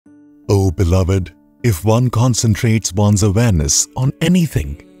O beloved, if one concentrates one's awareness on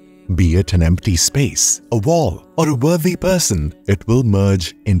anything, be it an empty space, a wall, or a worthy person, it will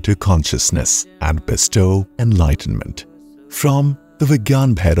merge into consciousness and bestow enlightenment. From the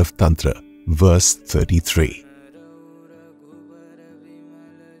Vigyan Bhairav Tantra, verse 33.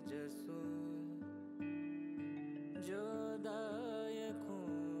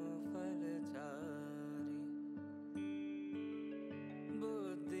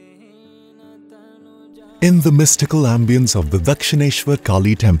 In the mystical ambience of the Dakshineshwar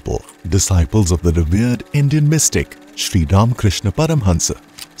Kali temple, disciples of the revered Indian mystic Sri Ramakrishna Paramhansa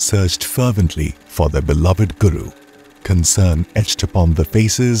searched fervently for their beloved Guru. Concern etched upon their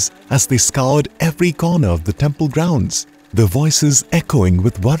faces as they scoured every corner of the temple grounds, their voices echoing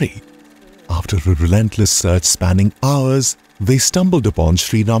with worry. After a relentless search spanning hours, they stumbled upon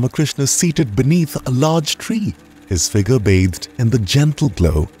Sri Ramakrishna seated beneath a large tree, his figure bathed in the gentle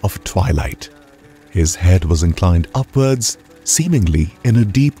glow of twilight. His head was inclined upwards, seemingly in a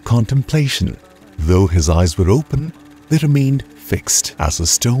deep contemplation. Though his eyes were open, they remained fixed as a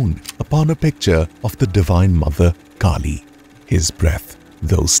stone upon a picture of the Divine Mother Kali. His breath,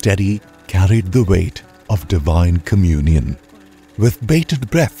 though steady, carried the weight of divine communion. With bated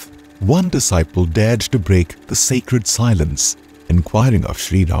breath, one disciple dared to break the sacred silence, inquiring of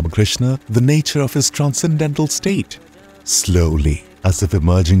Sri Ramakrishna the nature of his transcendental state. Slowly, as if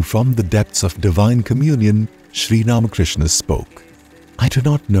emerging from the depths of divine communion, Sri Ramakrishna spoke. "I do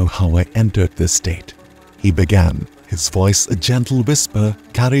not know how I entered this state," he began, his voice a gentle whisper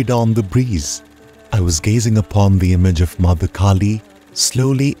carried on the breeze. "I was gazing upon the image of Mother Kali.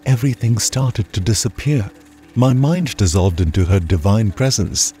 Slowly everything started to disappear. My mind dissolved into her divine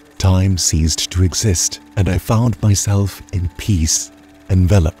presence. Time ceased to exist, and I found myself in peace,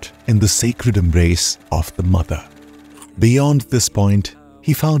 enveloped in the sacred embrace of the Mother." Beyond this point,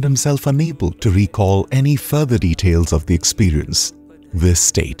 he found himself unable to recall any further details of the experience. This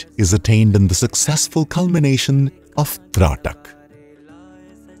state is attained in the successful culmination of Tratak.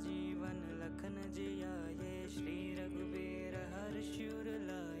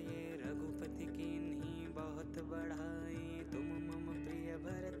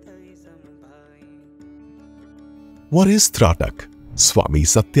 What is Tratak? Swami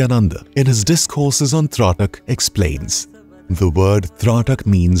Satyananda, in his discourses on Tratak, explains. The word Tratak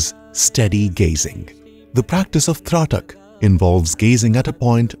means steady gazing. The practice of Tratak involves gazing at a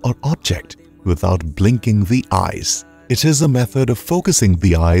point or object without blinking the eyes. It is a method of focusing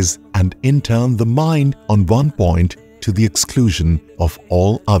the eyes and in turn the mind on one point to the exclusion of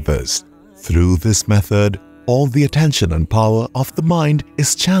all others. Through this method, all the attention and power of the mind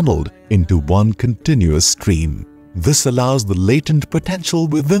is channeled into one continuous stream. This allows the latent potential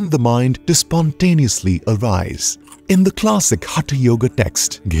within the mind to spontaneously arise. In the classic Hatha Yoga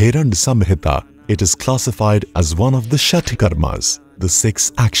text, Gheranda Samhita, it is classified as one of the shatkarmas, the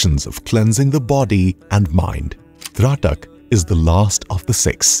 6 actions of cleansing the body and mind. Tratak is the last of the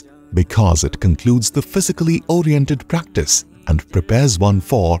 6 because it concludes the physically oriented practice and prepares one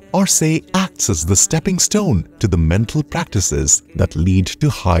for, or say acts as the stepping stone to the mental practices that lead to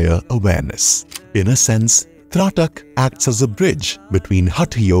higher awareness. In a sense, Tratak acts as a bridge between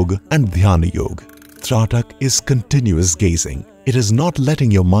Hatha Yoga and Dhyana Yoga. Tratak is continuous gazing. It is not letting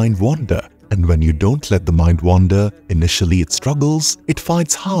your mind wander. And when you don't let the mind wander, initially it struggles, it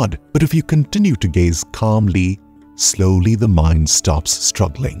fights hard. But if you continue to gaze calmly, slowly the mind stops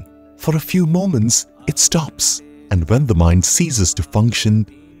struggling. For a few moments, it stops. And when the mind ceases to function,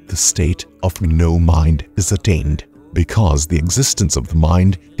 the state of no mind is attained. Because the existence of the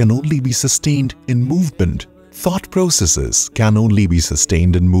mind can only be sustained in movement. Thought processes can only be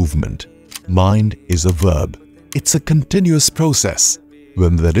sustained in movement. Mind is a verb. It's a continuous process.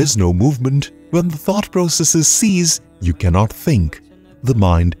 When there is no movement, when the thought processes cease, you cannot think. The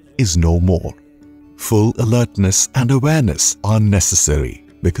mind is no more. Full alertness and awareness are necessary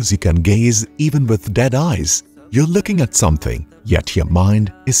because you can gaze even with dead eyes. You're looking at something, yet your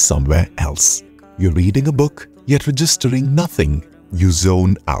mind is somewhere else. You're reading a book, yet registering nothing. You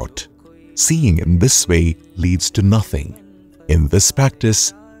zone out. Seeing in this way leads to nothing. In this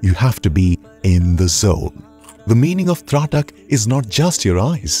practice, you have to be in the zone. The meaning of Tratak is not just your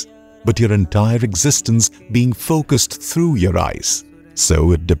eyes, but your entire existence being focused through your eyes.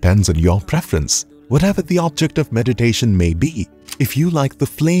 So it depends on your preference, whatever the object of meditation may be. If you like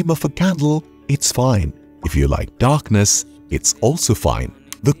the flame of a candle, it's fine. If you like darkness, it's also fine.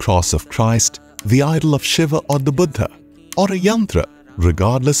 The cross of Christ, the idol of Shiva or the Buddha, or a yantra.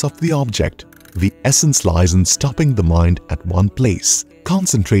 Regardless of the object, the essence lies in stopping the mind at one place,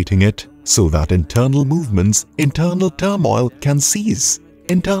 concentrating it so that internal movements, internal turmoil can cease.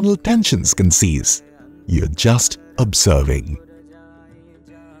 internal tensions can cease. You're just observing.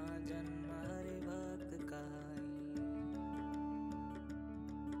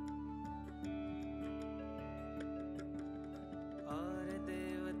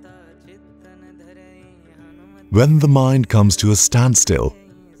 When the mind comes to a standstill,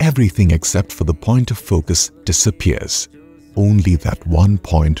 everything except for the point of focus disappears. Only that one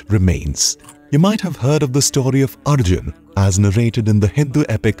point remains. You might have heard of the story of Arjun as narrated in the Hindu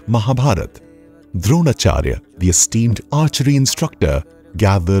epic Mahabharata. Dronacharya, the esteemed archery instructor,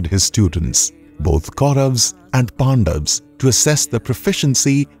 gathered his students, both Kauravas and Pandavas, to assess their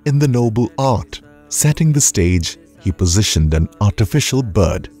proficiency in the noble art. Setting the stage, he positioned an artificial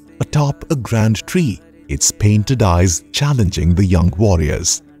bird atop a grand tree, its painted eyes challenging the young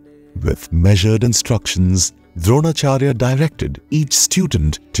warriors. With measured instructions, Dronacharya directed each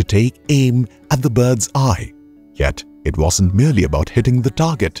student to take aim at the bird's eye. Yet, it wasn't merely about hitting the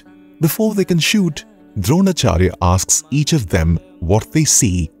target. Before they can shoot, Dronacharya asks each of them what they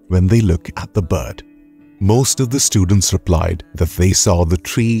see when they look at the bird. Most of the students replied that they saw the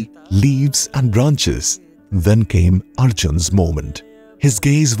tree, leaves and branches. Then came Arjun's moment. His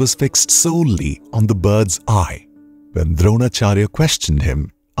gaze was fixed solely on the bird's eye. When Dronacharya questioned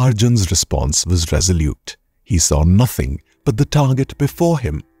him, Arjun's response was resolute. He saw nothing but the target before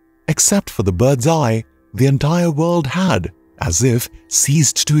him. Except for the bird's eye, the entire world had, as if,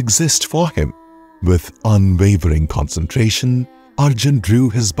 ceased to exist for him. With unwavering concentration, Arjun drew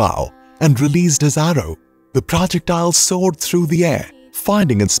his bow and released his arrow. The projectile soared through the air,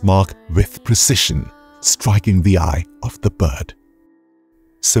 finding its mark with precision, striking the eye of the bird.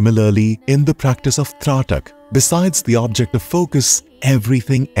 Similarly, in the practice of Tratak, besides the object of focus,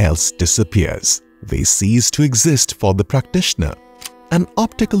 everything else disappears. They cease to exist for the practitioner. An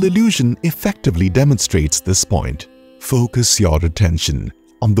optical illusion effectively demonstrates this point. Focus your attention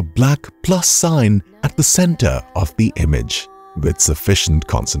on the black plus sign at the center of the image. With sufficient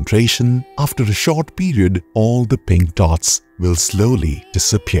concentration, after a short period, all the pink dots will slowly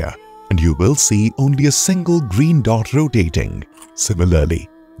disappear, and you will see only a single green dot rotating. Similarly,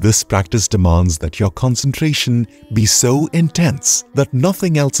 this practice demands that your concentration be so intense that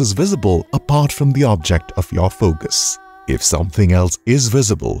nothing else is visible apart from the object of your focus. If something else is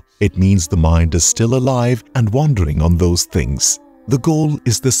visible, it means the mind is still alive and wandering on those things. The goal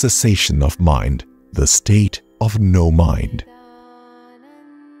is the cessation of mind, the state of no mind.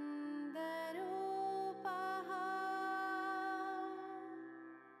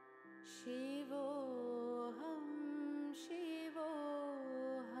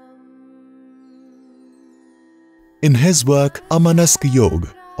 In his work Amanaska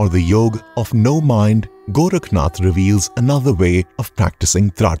Yoga, or the Yoga of No Mind, Gorakhnath reveals another way of practicing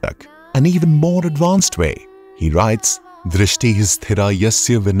Tratak, an even more advanced way. He writes, Drishti sthira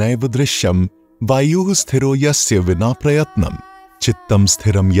yasya vinaiva drishyam, vayuh sthiro yasya vina prayatnam, chittam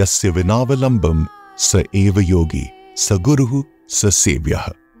sthiram yasya vinavalambam, sa eva yogi, sa guruhu, sa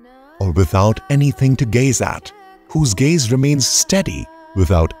sevyah. Or without anything to gaze at, whose gaze remains steady,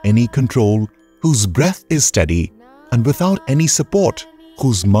 without any control, whose breath is steady, and without any support,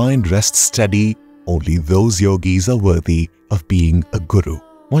 whose mind rests steady, only those yogis are worthy of being a guru.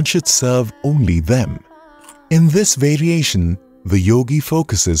 One should serve only them. In this variation, the yogi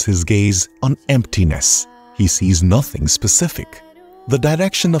focuses his gaze on emptiness. He sees nothing specific. The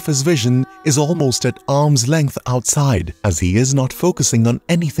direction of his vision is almost at arm's length outside, as he is not focusing on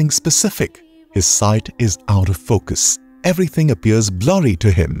anything specific. His sight is out of focus. Everything appears blurry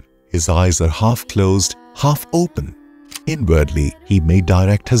to him. His eyes are half closed, half open. Inwardly, he may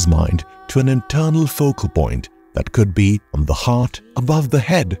direct his mind to an internal focal point that could be on the heart, above the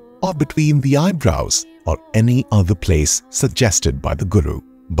head, or between the eyebrows, or any other place suggested by the guru.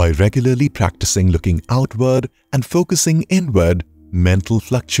 By regularly practicing looking outward and focusing inward, mental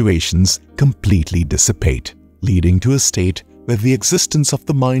fluctuations completely dissipate, leading to a state where the existence of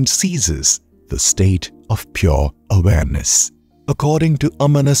the mind ceases, the state of pure awareness. According to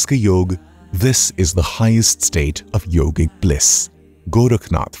Amanaska Yoga, this is the highest state of yogic bliss.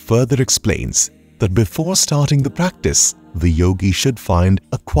 Gorakhnath further explains that before starting the practice, the yogi should find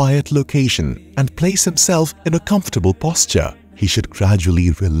a quiet location and place himself in a comfortable posture. He should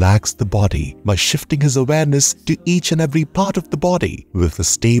gradually relax the body by shifting his awareness to each and every part of the body with a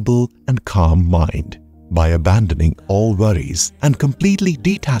stable and calm mind. By abandoning all worries and completely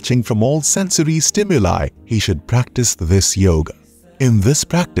detaching from all sensory stimuli, he should practice this yoga. In this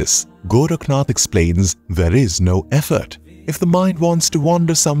practice, Gorakhnath explains there is no effort. If the mind wants to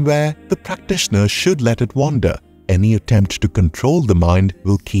wander somewhere, the practitioner should let it wander. Any attempt to control the mind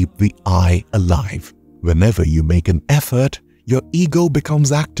will keep the I alive. Whenever you make an effort, your ego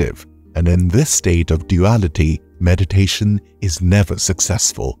becomes active, and in this state of duality, meditation is never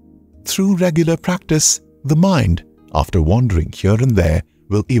successful. Through regular practice, the mind, after wandering here and there,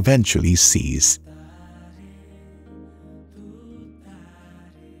 will eventually cease.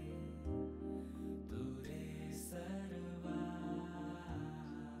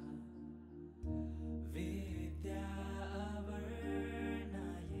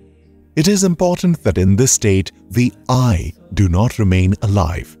 It is important that in this state, the I do not remain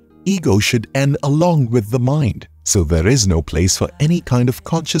alive. Ego should end along with the mind, so there is no place for any kind of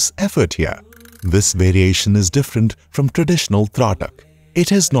conscious effort here. This variation is different from traditional Tratak.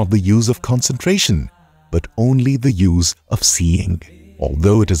 It is not the use of concentration, but only the use of seeing.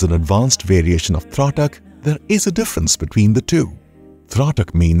 Although it is an advanced variation of Tratak, there is a difference between the two.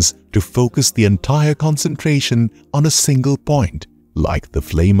 Tratak means to focus the entire concentration on a single point, like the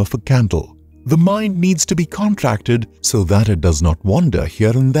flame of a candle. The mind needs to be contracted so that it does not wander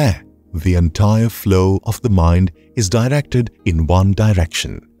here and there. The entire flow of the mind is directed in one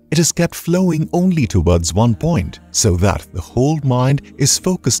direction. It is kept flowing only towards one point, so that the whole mind is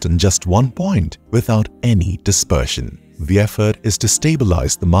focused on just one point without any dispersion. The effort is to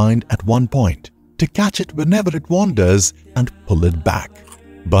stabilize the mind at one point, to catch it whenever it wanders and pull it back.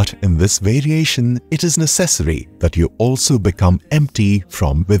 But in this variation, it is necessary that you also become empty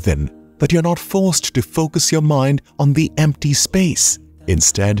from within, that you're not forced to focus your mind on the empty space.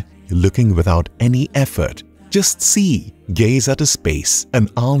 Instead, you're looking without any effort. Just see, gaze at a space an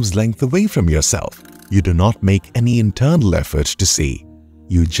arm's length away from yourself. You do not make any internal effort to see.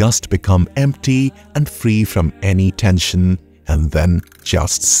 You just become empty and free from any tension, and then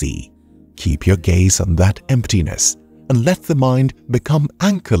just see. Keep your gaze on that emptiness and let the mind become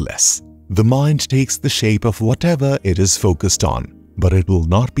anchorless. The mind takes the shape of whatever it is focused on, but it will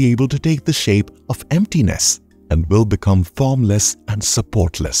not be able to take the shape of emptiness and will become formless and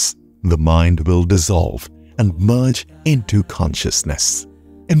supportless. The mind will dissolve and merge into consciousness.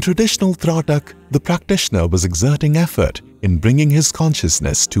 In traditional Tratak, the practitioner was exerting effort in bringing his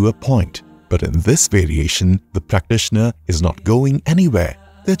consciousness to a point, but in this variation, the practitioner is not going anywhere.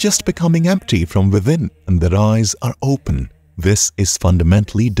 They're just becoming empty from within and their eyes are open. This is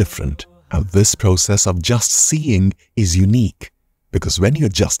fundamentally different, and this process of just seeing is unique, because when you're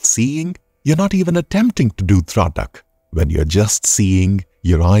just seeing, you're not even attempting to do Tratak. When you're just seeing,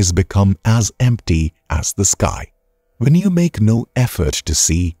 your eyes become as empty as the sky. When you make no effort to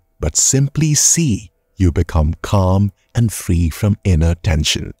see, but simply see, you become calm and free from inner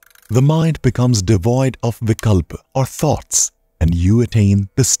tension. The mind becomes devoid of vikalpa or thoughts, and you attain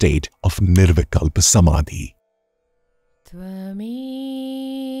the state of nirvikalpa samadhi. Tvameva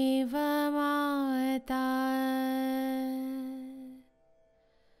mata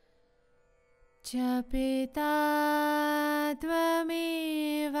cha pita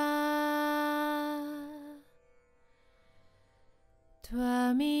tvameva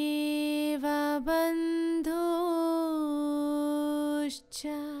tvameva bandhuscha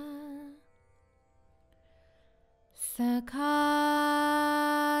Sakha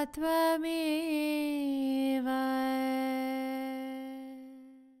tvameva